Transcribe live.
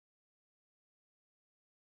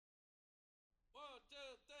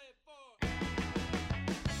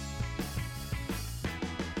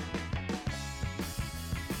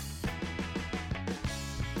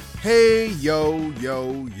Hey, yo,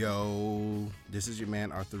 yo, yo. This is your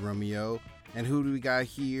man, Arthur Romeo. And who do we got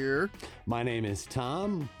here? My name is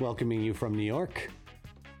Tom, welcoming you from New York.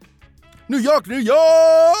 New York, New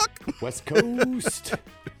York! West Coast.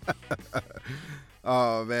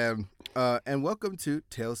 Oh, man. And welcome to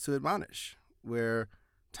Tales to Admonish, where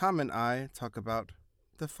Tom and I talk about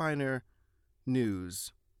the finer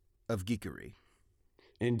news of geekery.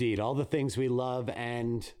 Indeed, all the things we love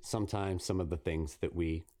and sometimes some of the things that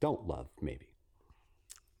we don't love, maybe.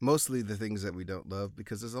 Mostly the things that we don't love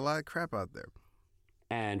because there's a lot of crap out there.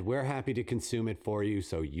 And we're happy to consume it for you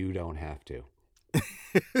so you don't have to.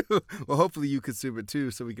 Well, hopefully you consume it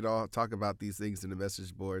too so we can all talk about these things in the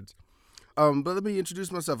message boards. But let me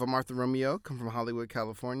introduce myself. I'm Arthur Romeo, come from Hollywood,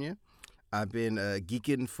 California. I've been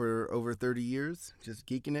geeking for over 30 years, just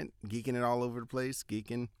geeking it all over the place,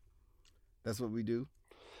 geeking. That's what we do.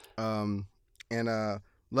 And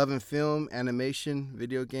loving film, animation,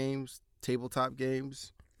 video games, tabletop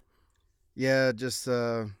games. Yeah, just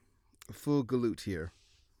full galoot here.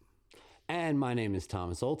 And my name is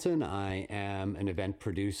Thomas Olton. I am an event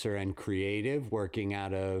producer and creative working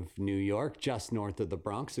out of New York, just north of the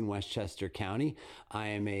Bronx in Westchester County. I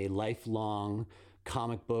am a lifelong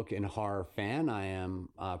comic book and horror fan. I am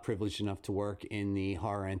privileged enough to work in the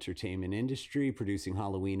horror entertainment industry, producing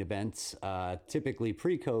Halloween events, typically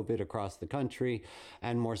pre-COVID across the country,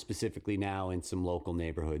 and more specifically now in some local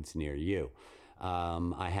neighborhoods near you.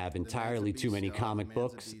 I have entirely too many comic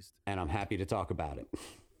books, and I'm happy to talk about it.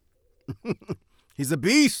 He's a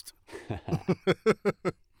beast.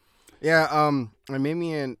 Yeah. I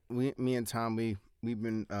mean, me and Tom, we've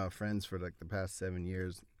been friends for like the past 7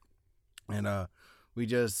 years, and we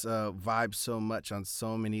just vibe so much on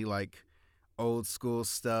so many like old school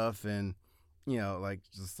stuff, and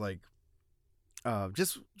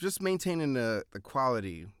just maintaining the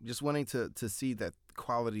quality, just wanting to see that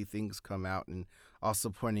quality things come out, and also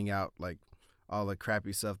pointing out like all the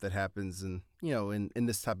crappy stuff that happens, and in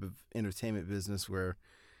this type of entertainment business where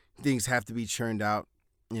things have to be churned out.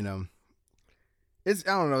 It's,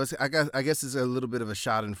 I don't know, I guess it's a little bit of a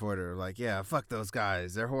schadenfreude, like, yeah, fuck those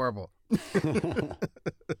guys, they're horrible.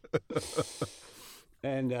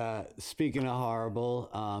 And speaking of horrible,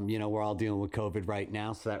 we're all dealing with COVID right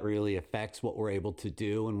now, so that really affects what we're able to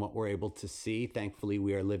do and what we're able to see. Thankfully,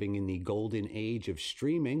 we are living in the golden age of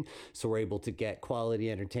streaming, so we're able to get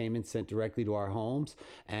quality entertainment sent directly to our homes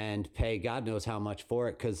and pay God knows how much for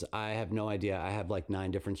it, because I have no idea. I have like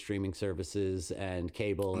 9 different streaming services and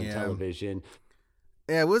cable and television.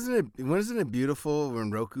 Yeah, wasn't it beautiful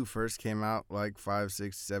when Roku first came out like 5,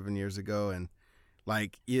 6, 7 years ago, and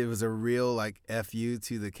like it was a real like FU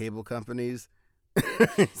to the cable companies.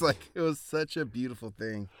 It's like it was such a beautiful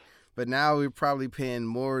thing. But now we're probably paying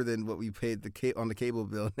more than what we paid on the cable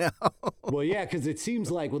bill now. Well, yeah, because it seems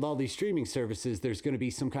like with all these streaming services, there's going to be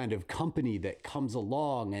some kind of company that comes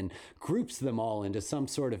along and groups them all into some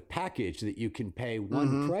sort of package that you can pay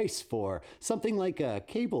one price for. Something like a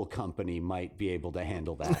cable company might be able to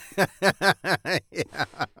handle that. Yeah.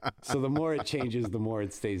 So the more it changes, the more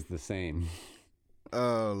it stays the same.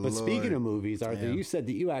 Oh, but Lord. Speaking of movies, Arthur, Yeah. You said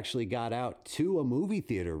that you actually got out to a movie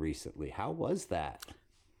theater recently. How was that?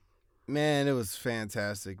 Man, it was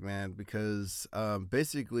fantastic, man, because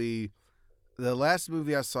basically the last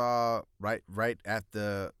movie I saw right at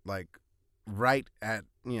the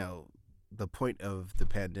point of the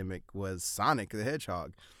pandemic was Sonic the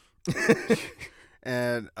Hedgehog.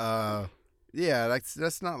 And yeah,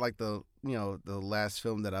 that's not like the last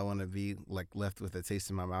film that I want to be like left with a taste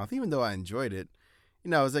in my mouth, even though I enjoyed it.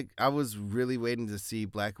 I was really waiting to see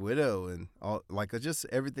Black Widow and all, like, just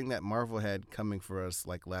everything that Marvel had coming for us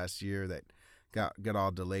like last year that got all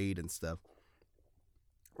delayed and stuff.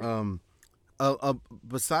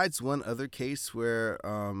 Besides one other case where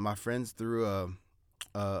my friends threw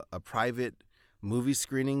a private movie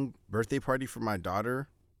screening birthday party for my daughter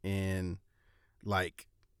in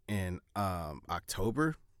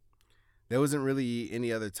October, there wasn't really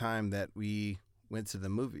any other time that we went to the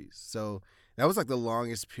movies. So that was like the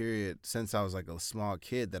longest period since I was like a small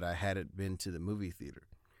kid that I hadn't been to the movie theater.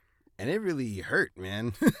 And it really hurt,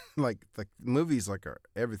 man. like movies are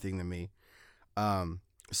everything to me.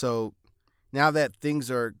 So now that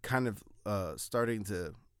things are kind of starting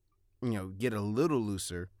to, get a little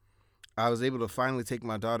looser, I was able to finally take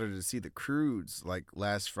my daughter to see The Croods like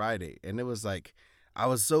last Friday. And it was like, I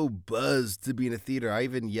was so buzzed to be in a theater. I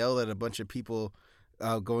even yelled at a bunch of people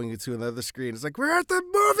going into another screen. It's like, we're at the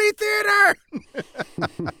movie theater.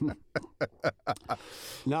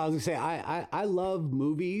 No, I was gonna say I love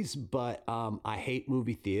movies, but I hate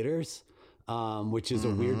movie theaters, which is a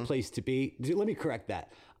weird place to be. Let me correct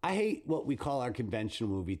that. I hate what we call our conventional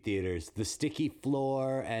movie theaters, the sticky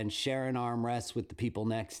floor and sharing armrests with the people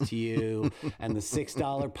next to you and the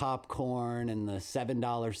 $6 popcorn and the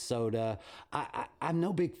 $7 soda. I'm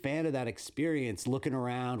no big fan of that experience, looking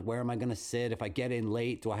around, where am I going to sit? If I get in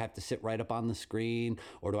late, do I have to sit right up on the screen,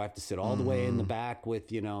 or do I have to sit all the way in the back with,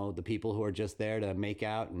 the people who are just there to make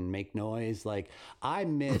out and make noise? Like, I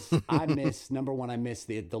miss number one, I miss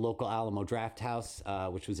the local Alamo Draft House,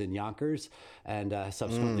 which was in Yonkers and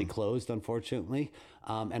subsequently closed, unfortunately.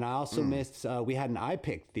 And I also missed, we had an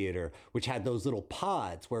iPic theater, which had those little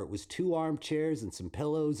pods where it was 2 armchairs and some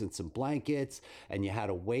pillows and some blankets, and you had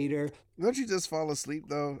a waiter. Don't you just fall asleep,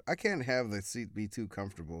 though? I can't have the seat be too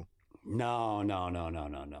comfortable. No.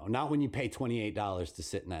 Not when you pay $28 to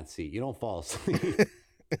sit in that seat. You don't fall asleep.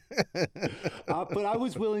 But I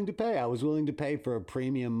was willing to pay. I was willing to pay for a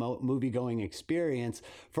premium movie-going experience.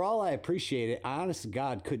 For all I appreciate it, I honest to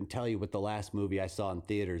God couldn't tell you what the last movie I saw in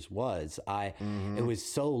theaters was. It was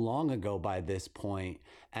so long ago by this point,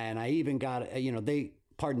 and I even got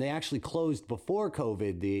they actually closed before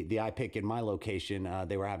COVID, the iPic in my location.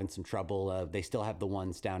 They were having some trouble. They still have the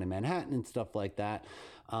ones down in Manhattan and stuff like that.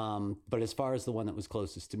 But as far as the one that was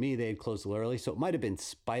closest to me, they had closed a little early. So it might have been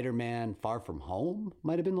Spider-Man Far From Home,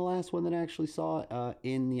 might have been the last one that I actually saw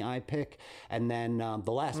in the iPic. And then I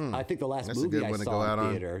think the last movie I saw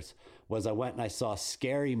in theaters was I went and I saw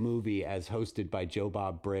Scary Movie as hosted by Joe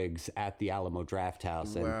Bob Briggs at the Alamo Draft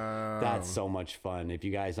House. And that's so much fun. If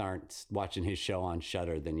you guys aren't watching his show on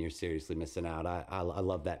Shudder, then you're seriously missing out. I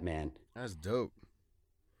love that man. That's dope.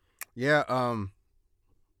 Yeah.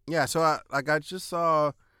 So I just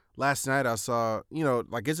saw last night. I saw, we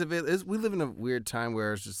live in a weird time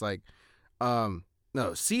where it's just like,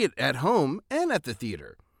 see it at home and at the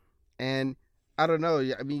theater. And I don't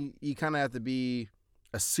know. I mean, you kind of have to be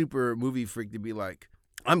a super movie freak to be like,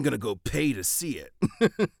 I'm going to go pay to see it,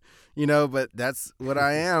 but that's what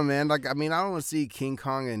I am, man. Like, I mean, I don't want to see King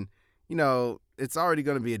Kong and, it's already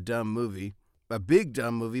going to be a dumb movie. A big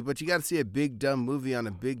dumb movie, but you got to see a big dumb movie on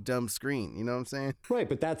a big dumb screen. You know what I'm saying? Right,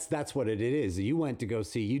 but that's what it is. You went to go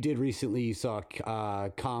see. You did recently. You saw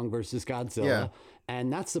Kong versus Godzilla,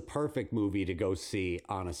 and that's the perfect movie to go see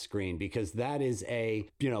on a screen, because that is a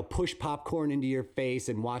push popcorn into your face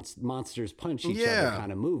and watch monsters punch each other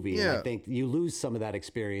kind of movie. Yeah. And I think you lose some of that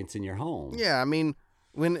experience in your home. Yeah, I mean,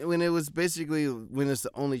 when it was basically when it's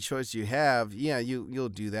the only choice you have, you'll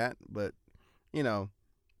do that, but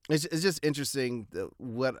It's just interesting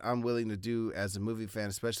what I'm willing to do as a movie fan,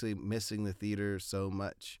 especially missing the theater so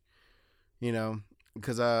much,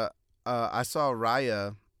 because I saw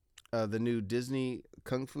Raya, the new Disney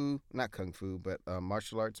martial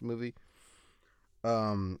arts movie.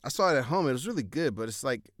 I saw it at home. It was really good, but it's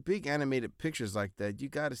like big animated pictures like that. You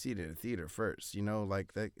got to see it in a theater first,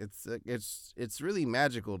 like that. It's really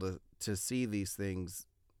magical to see these things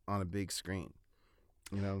on a big screen.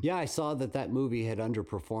 Yeah, I saw that movie had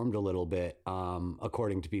underperformed a little bit,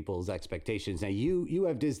 according to people's expectations. Now, you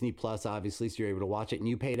have Disney Plus, obviously, so you're able to watch it, and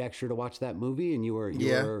you paid extra to watch that movie, and you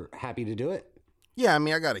were happy to do it? Yeah, I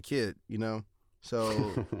mean, I got a kid,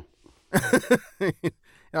 so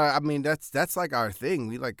I mean, that's like our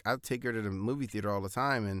thing. I take her to the movie theater all the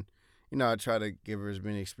time, and I try to give her as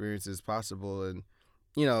many experiences as possible, and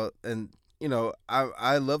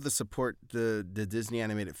I love to support the Disney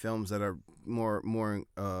animated films that are more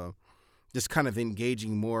just kind of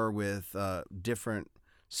engaging more with different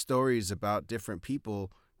stories about different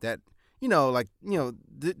people that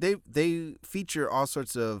they feature all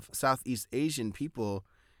sorts of Southeast Asian people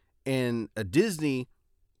in a Disney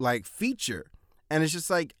feature, and it's just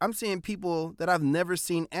like I'm seeing people that I've never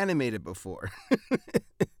seen animated before.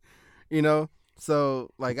 So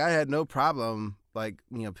I had no problem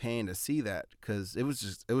paying to see that, because it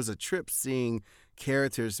was a trip seeing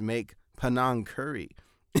characters make Panang curry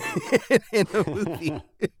in a movie.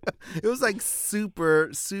 It was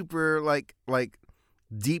super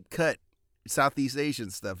deep cut Southeast Asian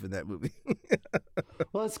stuff in that movie.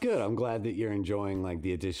 Well, that's good. I'm glad that you're enjoying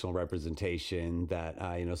the additional representation that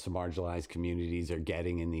some marginalized communities are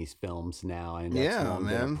getting in these films now, and that's long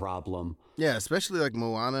been a problem. Yeah, especially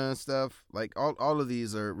Moana and stuff. All of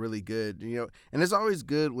these are really good, and it's always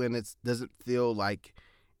good when it doesn't feel like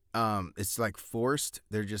it's forced.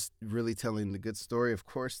 They're just really telling the good story. Of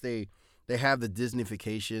course, they have the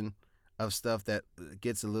Disneyfication of stuff that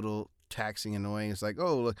gets a little taxing, annoying. It's like,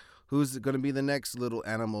 oh, look, who's going to be the next little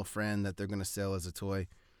animal friend that they're going to sell as a toy?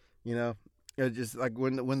 It's just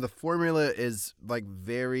when the formula is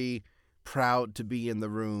very proud to be in the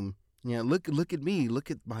room. Look at me,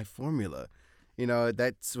 look at my formula.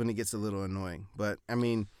 That's when it gets a little annoying. But I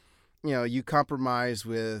mean, you compromise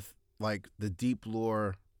with the deep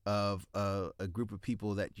lore of a group of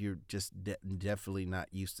people that you're just definitely not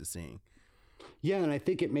used to seeing. Yeah, and I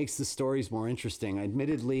think it makes the stories more interesting.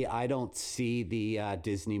 Admittedly, I don't see the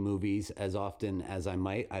Disney movies as often as I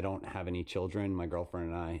might. I don't have any children. My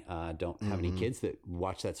girlfriend and I don't have any kids that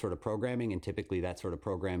watch that sort of programming, and typically that sort of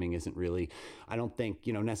programming isn't really, I don't think,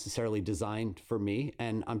 necessarily designed for me.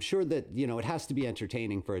 And I'm sure that, it has to be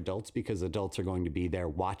entertaining for adults because adults are going to be there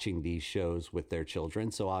watching these shows with their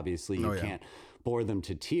children. So obviously you can't bore them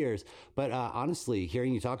to tears. But honestly,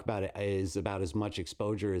 hearing you talk about it is about as much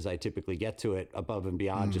exposure as I typically get to it, above and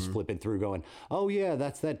beyond just flipping through going, oh yeah,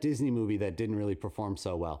 that's that Disney movie that didn't really perform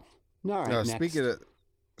so well. All right, next.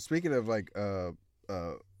 Speaking of like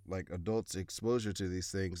adults' exposure to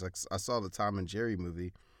these things, like I saw the Tom and Jerry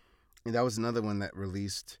movie, and that was another one that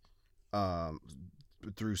released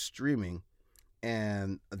through streaming.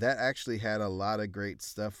 And that actually had a lot of great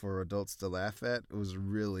stuff for adults to laugh at. It was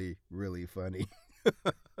really, really funny.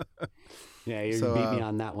 Yeah, you beat me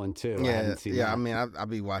on that one too. Yeah, I haven't seen that. I mean, I'll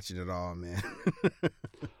be watching it all, man.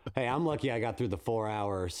 Hey, I'm lucky I got through the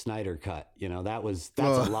 4-hour Snyder cut. That's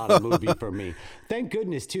a lot of movie for me. Thank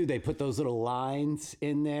goodness too, they put those little lines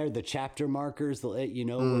in there, the chapter markers, where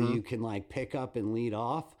you can like pick up and lead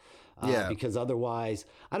off. Because otherwise,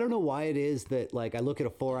 I don't know why it is that like I look at a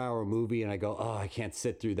 4-hour movie and I go, oh, I can't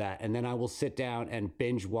sit through that. And then I will sit down and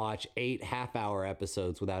binge watch 8 half-hour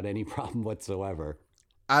episodes without any problem whatsoever.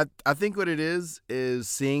 I think what it is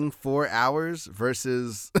seeing 4 hours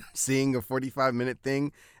versus seeing a 45-minute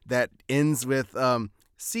thing that ends with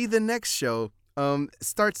see the next show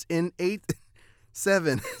starts in 8,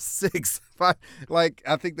 7, 6, 5. Like,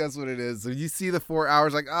 I think that's what it is. So you see the 4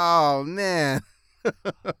 hours like, oh man.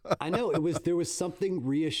 I know there was something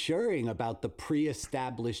reassuring about the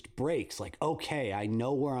pre-established breaks. Like, okay, I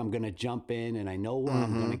know where I'm going to jump in and I know where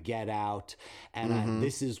I'm going to get out. And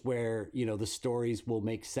this is where, the stories will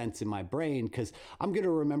make sense in my brain because I'm going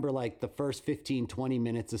to remember like the first 15, 20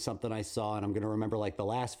 minutes of something I saw. And I'm going to remember like the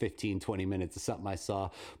last 15, 20 minutes of something I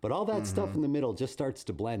saw. But all that stuff in the middle just starts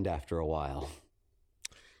to blend after a while.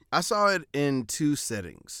 I saw it in 2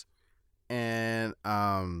 settings. And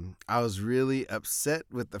I was really upset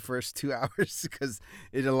with the first 2 hours because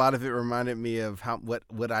a lot of it reminded me of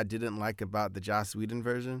what I didn't like about the Joss Whedon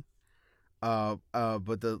version. But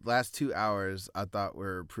the last 2 hours I thought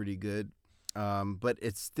were pretty good. But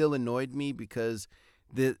it still annoyed me because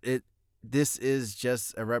this is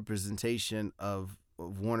just a representation of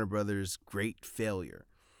Warner Brothers' great failure,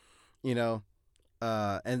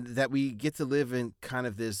 and that we get to live in kind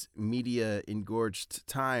of this media engorged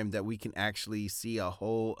time that we can actually see a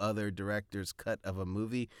whole other director's cut of a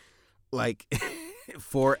movie, like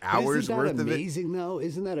 4 hours worth of it. Amazing though,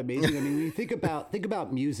 isn't that amazing? I mean, when you think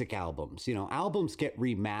about music albums, albums get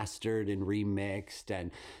remastered and remixed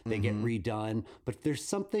and they get redone, but there's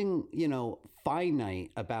something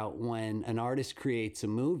finite about when an artist creates a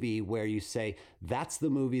movie where you say that's the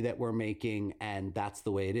movie that we're making and that's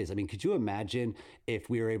the way it is. I mean, could you imagine if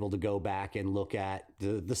we were able to go back and look at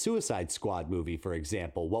the Suicide Squad movie, for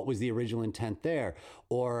example? What was the original intent there?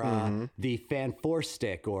 Or the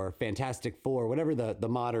Fan4stick or Fantastic Four, whatever the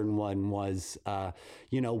modern one was,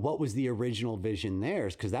 what was the original vision there?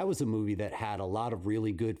 Because that was a movie that had a lot of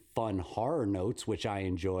really good, fun horror notes, which I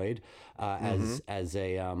enjoyed as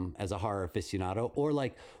a horror aficionado. Or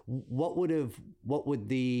like, what would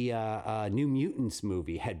the New Mutants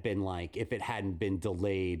movie had been like if it hadn't been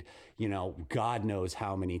delayed, God knows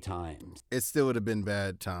how many times? It still would have been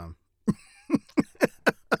bad, Tom.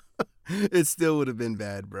 It still would have been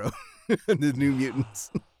bad, bro. The New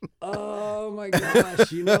Mutants. Oh my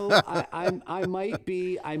gosh! I might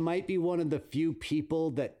be one of the few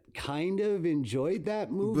people that kind of enjoyed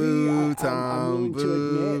that movie. Boo, Tom. I'm willing to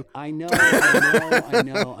admit. I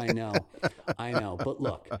know. But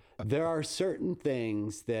look, there are certain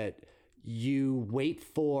things that you wait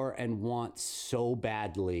for and want so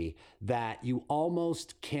badly that you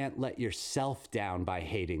almost can't let yourself down by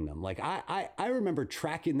hating them. Like I remember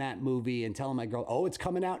tracking that movie and telling my girl, oh, it's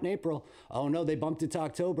coming out in April. Oh no, they bumped it to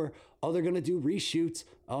October. Oh, they're going to do reshoots.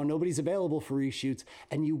 Oh, nobody's available for reshoots.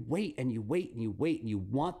 And you wait and you wait and you wait and you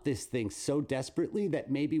want this thing so desperately that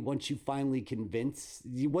maybe once you finally get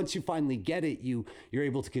it, you're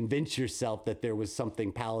able to convince yourself that there was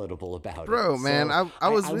something palatable about it. Bro, man, so I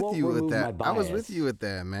was with you with that. I was with you with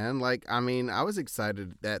that, man. Like, I mean, I was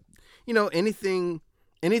excited that, anything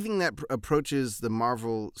that approaches the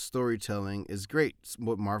Marvel storytelling is great.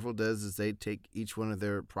 What Marvel does is they take each one of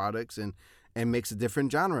their products and makes a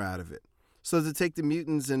different genre out of it. So to take the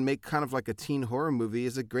mutants and make kind of like a teen horror movie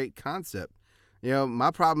is a great concept.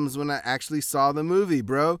 My problem is when I actually saw the movie,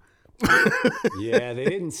 bro. Yeah, they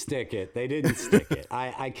didn't stick it. They didn't stick it.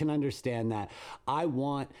 I can understand that. I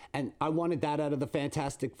wanted that out of the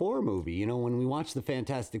Fantastic Four movie. You know, when we watch the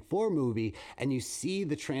Fantastic Four movie and you see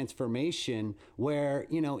the transformation where,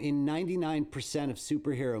 you know, in 99% of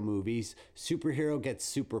superhero movies, superhero gets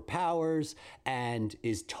superpowers and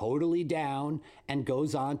is totally down and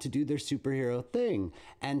goes on to do their superhero thing.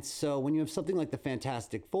 And so when you have something like the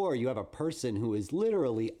Fantastic Four, you have a person who is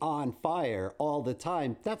literally on fire all the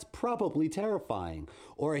time. That's probably terrifying.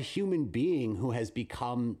 Or a human being who has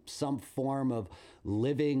become some form of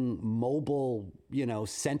living, mobile, you know,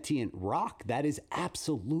 sentient rock. That is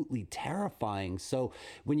absolutely terrifying. So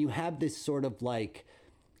when you have this sort of like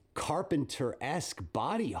Carpenter-esque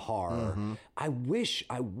body horror, I wish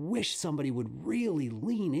somebody would really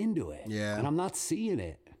lean into it. Yeah. And I'm not seeing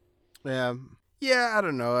it. Yeah, yeah. I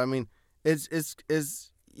don't know. I mean, it's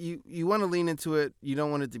you want to lean into it. You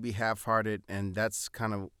don't want it to be half-hearted, and that's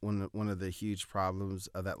kind of one of the huge problems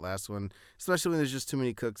of that last one. Especially when there's just too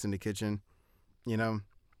many cooks in the kitchen. You know,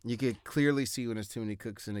 you could clearly see when there's too many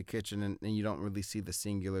cooks in the kitchen, and you don't really see the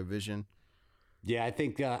singular vision. Yeah, I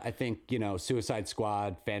think you know, Suicide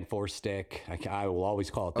Squad, Fan Four Stick. I will always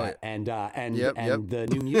call it that. And Yep. the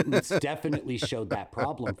New Mutants definitely showed that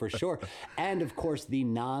problem for sure. And of course, the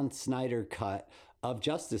non-Snyder cut of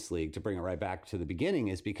Justice League, to bring it right back to the beginning,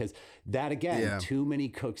 is because that again, too many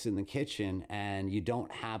cooks in the kitchen, and you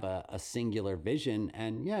don't have a singular vision,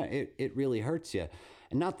 and yeah, it really hurts you.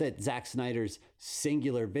 And not that Zack Snyder's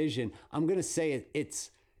singular vision. I'm gonna say it's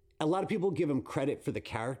a lot of people give him credit for the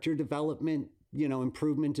character development, you know,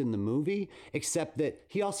 improvement in the movie, except that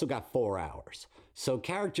he also got 4 hours. So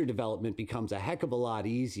character development becomes a heck of a lot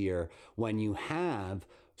easier when you have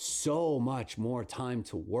so much more time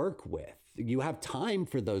to work with. You have time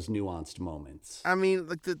for those nuanced moments. I mean,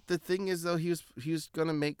 like the thing is though, he was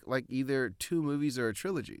gonna make like either 2 movies or a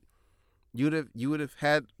trilogy. You would have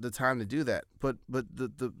had the time to do that. But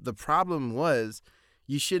the problem was,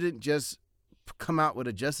 you shouldn't just come out with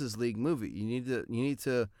a Justice League movie. You need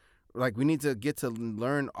to like, we need to get to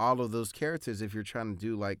learn all of those characters if you're trying to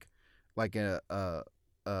do like a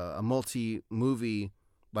multi movie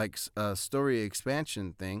like story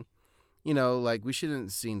expansion thing. You know, like we shouldn't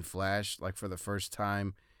have seen Flash like for the first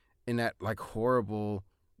time in that like horrible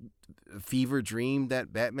fever dream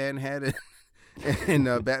that Batman had in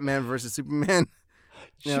Batman versus Superman.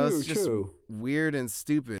 You know, it's just weird and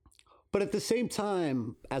stupid. But at the same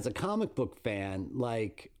time, as a comic book fan,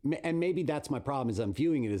 like, and maybe that's my problem, is I'm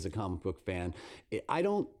viewing it as a comic book fan. I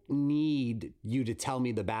don't need you to tell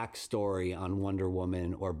me the backstory on Wonder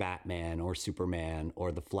Woman or Batman or Superman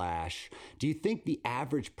or the Flash. Do you think the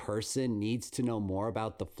average person needs to know more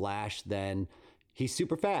about the Flash than he's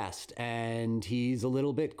super fast and he's a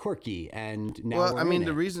little bit quirky and now well, I mean,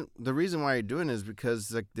 the reason why you're doing it is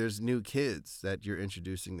because like there's new kids that you're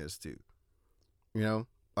introducing this to. You know?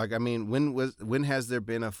 Like, I mean, when has there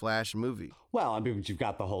been a Flash movie? Well, I mean, you've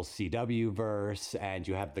got the whole CW verse, and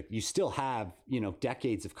you still have, you know,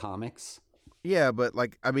 decades of comics. Yeah, but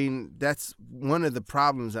like, I mean, that's one of the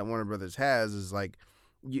problems that Warner Brothers has is like,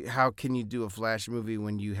 how can you do a Flash movie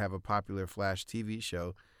when you have a popular Flash TV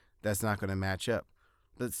show that's not going to match up?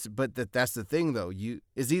 That's the thing though.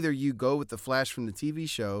 It's either you go with the Flash from the TV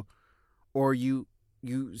show, or you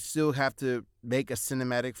still have to make a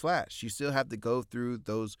cinematic Flash. You still have to go through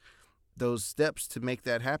those steps to make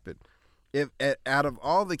that happen. If out of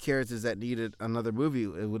all the characters that needed another movie,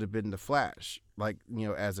 it would have been the Flash, like, you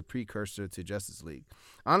know, as a precursor to Justice League.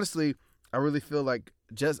 Honestly, I really feel like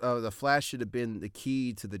the Flash should have been the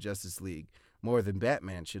key to the Justice League more than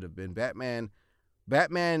Batman should have been.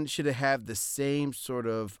 Batman should have had the same sort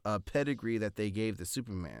of pedigree that they gave the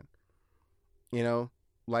Superman. You know?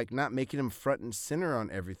 Like, not making him front and center on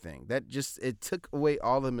everything. It took away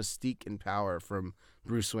all the mystique and power from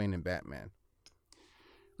Bruce Wayne and Batman.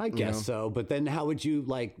 I guess so. But then how would you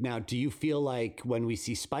now, do you feel like when we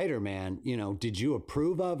see Spider-Man, you know, did you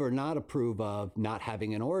approve of or not approve of not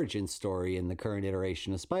having an origin story in the current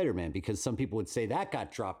iteration of Spider-Man? Because some people would say that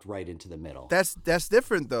got dropped right into the middle. That's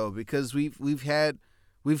different though, because we've had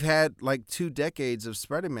like 2 decades of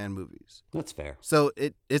Spider-Man movies. That's fair. So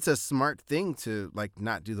it's a smart thing to like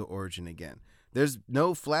not do the origin again. There's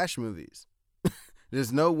no Flash movies.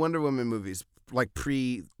 There's no Wonder Woman movies like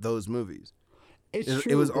pre those movies. It's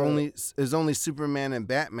true. It was only Superman and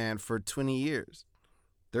Batman for 20 years.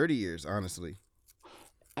 30 years, honestly.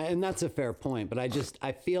 And that's a fair point, but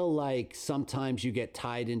I feel like sometimes you get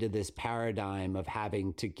tied into this paradigm of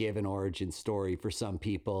having to give an origin story for some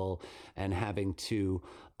people and having to,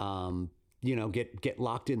 you know, get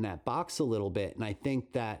locked in that box a little bit. And I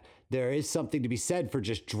think that there is something to be said for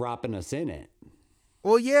just dropping us in it.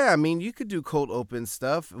 Well, yeah, I mean, you could do cold open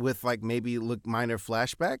stuff with like maybe look minor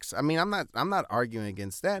flashbacks. I mean, I'm not arguing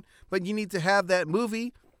against that, but you need to have that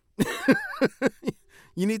movie.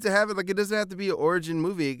 You need to have it like it doesn't have to be an origin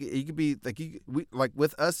movie. It could be like like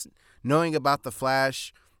with us knowing about the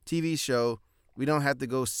Flash TV show, we don't have to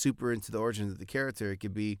go super into the origins of the character. It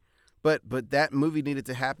could be, but that movie needed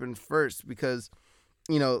to happen first because,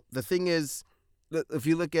 the thing is, if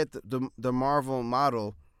you look at the Marvel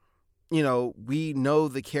model, we know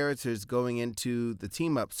the characters going into the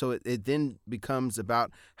team up. So it then becomes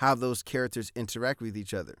about how those characters interact with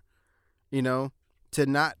each other. To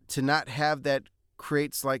not have that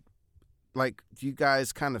creates like you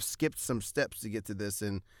guys kind of skipped some steps to get to this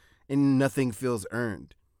and nothing feels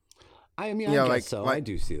earned. I mean, I guess so. I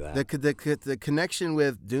do see that. The connection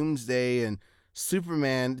with Doomsday and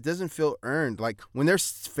Superman doesn't feel earned. Like when they're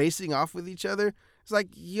facing off with each other, it's like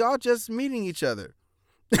y'all just meeting each other.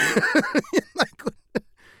 It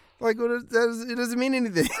doesn't mean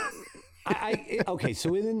anything. Okay,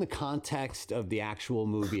 so within the context of the actual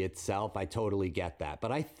movie itself, I totally get that.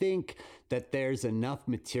 But I think that there's enough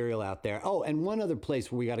material out there. Oh, and one other place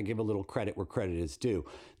where we got to give a little credit where credit is due.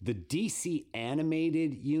 The DC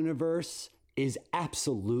animated universe is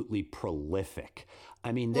absolutely prolific.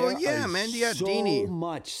 I mean, there is so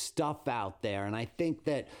much stuff out there. And I think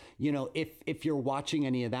that, if you're watching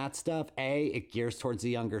any of that stuff, it gears towards the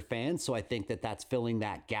younger fans. So I think that that's filling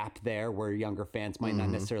that gap there where younger fans might not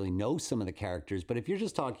necessarily know some of the characters. But if you're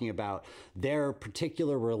just talking about their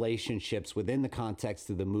particular relationships within the context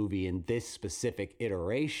of the movie in this specific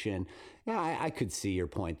iteration, yeah, I could see your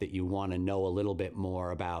point that you want to know a little bit more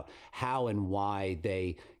about how and why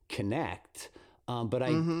they connect. But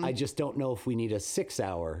I just don't know if we need a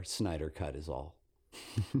 6-hour Snyder cut is all.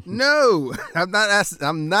 No, I'm not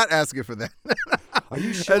asking for that. Are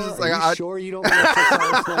you sure? Are you sure you don't want a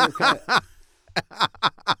 6-hour Snyder cut?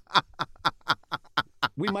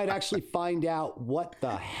 We might actually find out what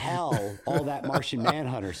the hell all that Martian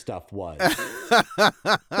Manhunter stuff was.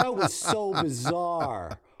 That was so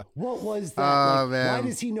bizarre. What was that? Why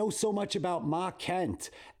does he know so much about Ma Kent?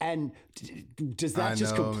 And does that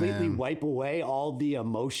just completely wipe away all the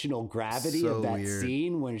emotional gravity of that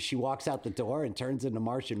scene when she walks out the door and turns into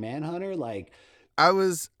Martian Manhunter? Like, I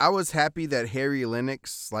was happy that Harry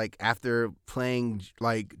Lennox, like after playing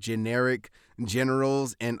like generic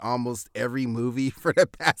generals in almost every movie for the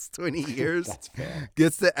past 20 years, That's fair.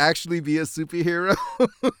 Gets to actually be a superhero.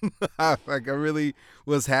 I really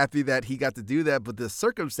was happy that he got to do that, but the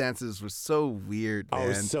circumstances were so weird. Man. Oh, it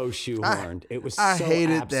was so shoehorned. I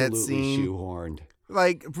hated that scene. Shoehorned.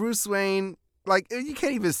 Like Bruce Wayne, like you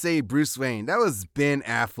can't even say Bruce Wayne. That was Ben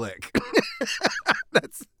Affleck.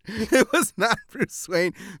 It was not Bruce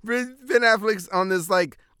Wayne. Ben Affleck's on this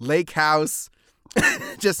like lake house,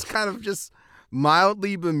 just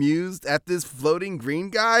mildly bemused at this floating green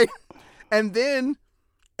guy. And then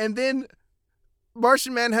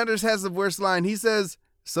Martian Manhunter has the worst line. He says,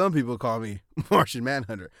 "Some people call me Martian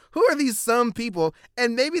Manhunter." Who are these some people?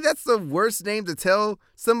 And maybe that's the worst name to tell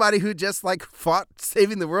somebody who just like fought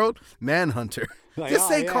saving the world. Manhunter. Just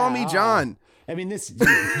say, "Call me John." I mean,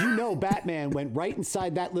 Batman went right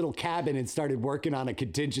inside that little cabin and started working on a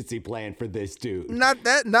contingency plan for this dude. Not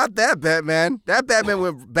that Batman. That Batman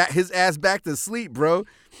went his ass back to sleep, bro.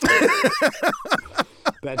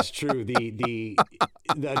 That's true. The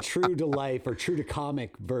true to life or true to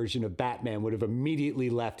comic version of Batman would have immediately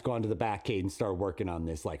gone to the Batcave and started working on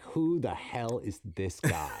this. Like, who the hell is this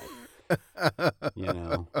guy?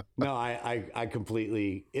 No, I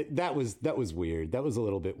completely. That was weird. That was a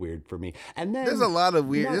little bit weird for me. And then there's a lot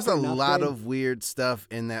of weird stuff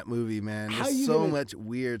in that movie, man. There's so much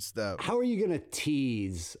weird stuff. How are you gonna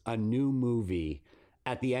tease a new movie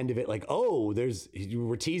at the end of it? Like,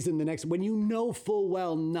 we're teasing the next when you know full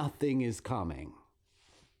well nothing is coming.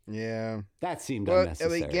 Yeah, that seemed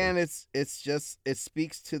unnecessary. But again, it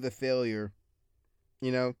speaks to the failure,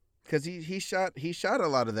 because he shot a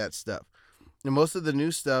lot of that stuff, and most of the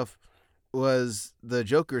new stuff was the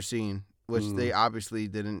Joker scene, which they obviously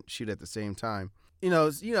didn't shoot at the same time.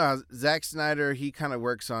 Zack Snyder, he kind of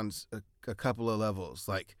works on a couple of levels.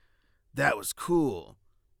 Like, that was cool,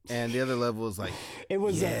 and the other level is like, it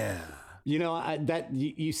was yeah.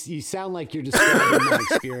 You sound like you're describing my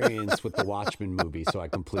experience with the Watchmen movie, so I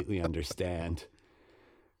completely understand.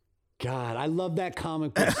 God, I love that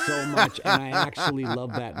comic book so much, and I actually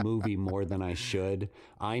love that movie more than I should.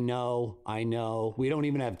 I know. We don't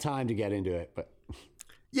even have time to get into it, but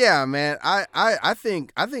yeah, man. I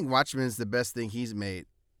think Watchmen is the best thing he's made.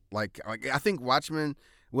 Like I think Watchmen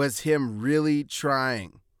was him really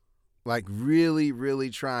trying, like really,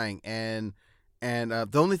 really trying, and And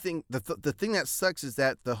the only thing, the thing that sucks is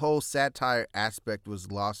that the whole satire aspect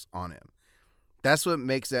was lost on him. That's what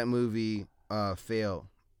makes that movie fail.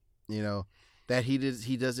 You know, that he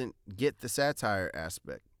doesn't get the satire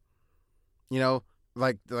aspect. You know,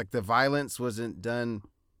 like the violence wasn't done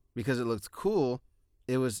because it looked cool.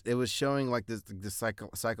 It was showing like the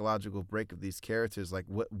psychological break of these characters. Like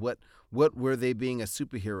what were they being a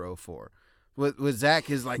superhero for? What Zach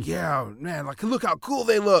is like, yeah, man, like look how cool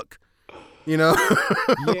they look. You know?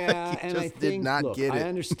 Yeah, and I think, look, I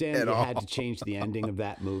understand you all. had to change the ending of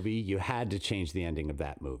that movie. You had to change the ending of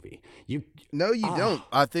that movie. No, you don't.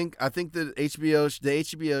 I think the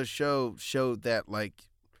HBO show showed that like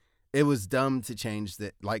it was dumb to change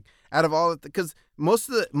that. Like out of all, because most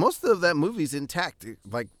of that movie's intact.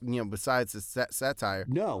 Like, you know, besides the satire.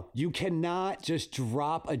 No, you cannot just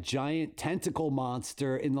drop a giant tentacle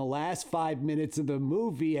monster in the last 5 minutes of the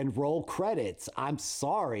movie and roll credits. I'm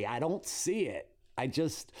sorry, I don't see it. I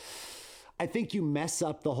think you mess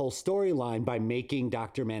up the whole storyline by making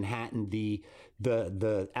Dr. Manhattan the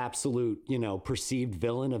absolute, you know, perceived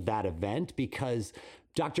villain of that event, because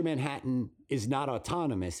Dr. Manhattan is not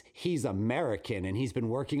autonomous. He's American, and he's been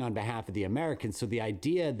working on behalf of the Americans. So the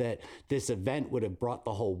idea that this event would have brought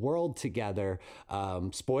the whole world together,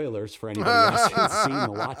 spoilers for anybody who hasn't seen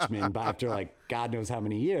The Watchmen after like God knows how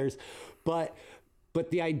many years, but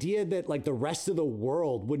the idea that like the rest of the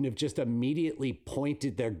world wouldn't have just immediately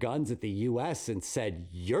pointed their guns at the US and said,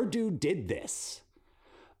 your dude did this.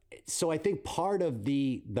 So I think part of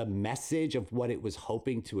the message of what it was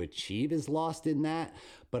hoping to achieve is lost in that.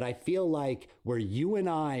 But I feel like where you and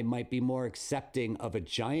I might be more accepting of a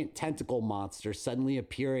giant tentacle monster suddenly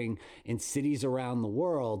appearing in cities around the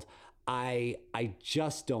world, I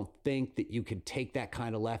just don't think that you could take that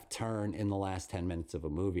kind of left turn in the last 10 minutes of a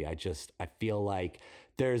movie. I feel like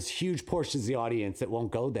there's huge portions of the audience that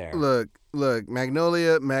won't go there. Look,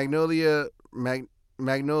 Magnolia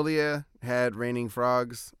had raining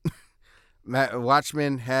frogs.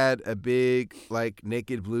 Watchmen had a big, like,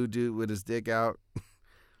 naked blue dude with his dick out.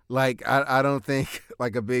 Like, I don't think,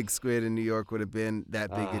 like, a big squid in New York would have been that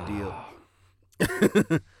big a deal.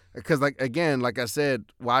 Because, like, again, like I said,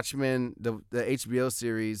 Watchmen, the HBO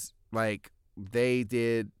series, like, they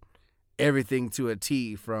did everything to a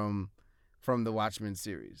T from the Watchmen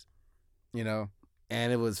series, you know?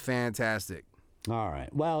 And it was fantastic. All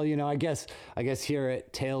right. Well, you know, I guess here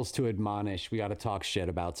at Tales to Admonish, we got to talk shit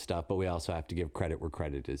about stuff, but we also have to give credit where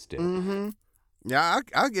credit is due. Mm-hmm. Yeah,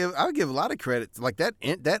 I'll give a lot of credit. Like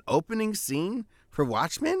that opening scene for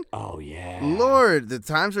Watchmen. Oh yeah. Lord, the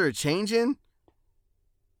times are changing.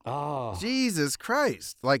 Oh, Jesus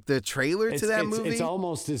Christ! Like the trailer to that movie. It's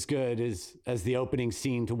almost as good as the opening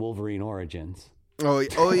scene to Wolverine Origins. Oh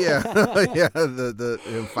yeah, yeah. The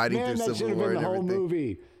him fighting through Civil War and everything. The whole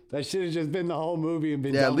movie. That should have just been the whole movie and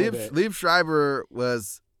been done with it. Liev Schreiber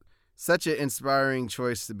was such an inspiring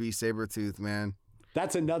choice to be Sabretooth, man.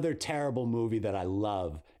 That's another terrible movie that I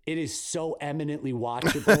love. It is so eminently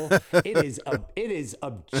watchable. It is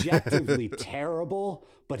objectively terrible,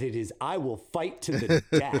 but it is, I will fight to the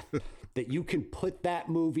death that you can put that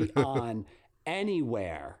movie on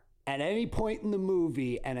anywhere at any point in the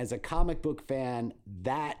movie. And as a comic book fan,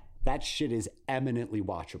 that shit is eminently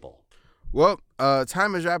watchable. Well,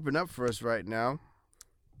 time is wrapping up for us right now.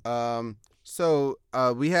 So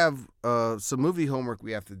we have some movie homework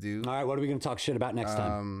we have to do. All right, what are we going to talk shit about next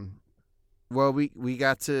time? Well, we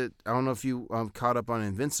got to, I don't know if you caught up on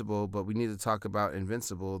Invincible, but we need to talk about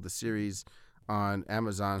Invincible, the series on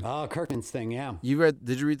Amazon. Oh, Kirkman's thing, yeah.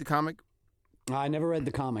 Did you read the comic? I never read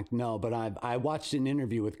the comic, no, but I watched an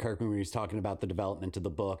interview with Kirkman where he was talking about the development of the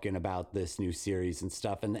book and about this new series and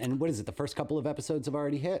stuff. And what is it, the first couple of episodes have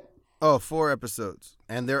already hit? Oh, 4 episodes.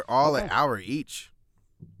 And they're all an hour each.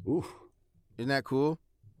 Ooh. Isn't that cool?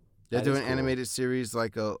 They're doing an animated series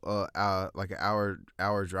like an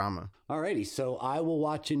hour drama. Alrighty, so I will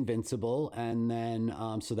watch Invincible, and then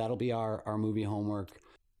so that'll be our movie homework.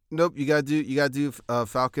 Nope, you gotta do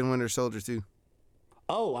Falcon Winter Soldier too.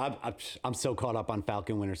 Oh, I'm so caught up on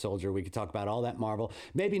Falcon Winter Soldier. We could talk about all that Marvel.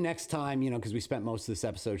 Maybe next time, you know, because we spent most of this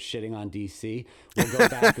episode shitting on DC. We'll go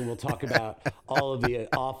back and we'll talk about all of the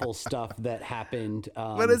awful stuff that happened.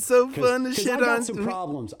 But it's so fun to shit on. I got some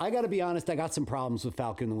problems. I got to be honest. I got some problems with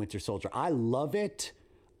Falcon and the Winter Soldier. I love it.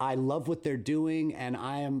 I love what they're doing. And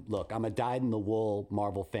I'm a dyed-in-the-wool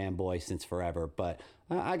Marvel fanboy since forever. But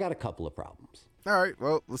I got a couple of problems. All right.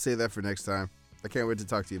 Well, we'll save that for next time. I can't wait to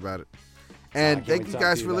talk to you about it. And thank you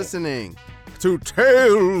guys for listening to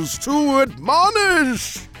Tales to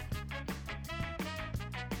Admonish.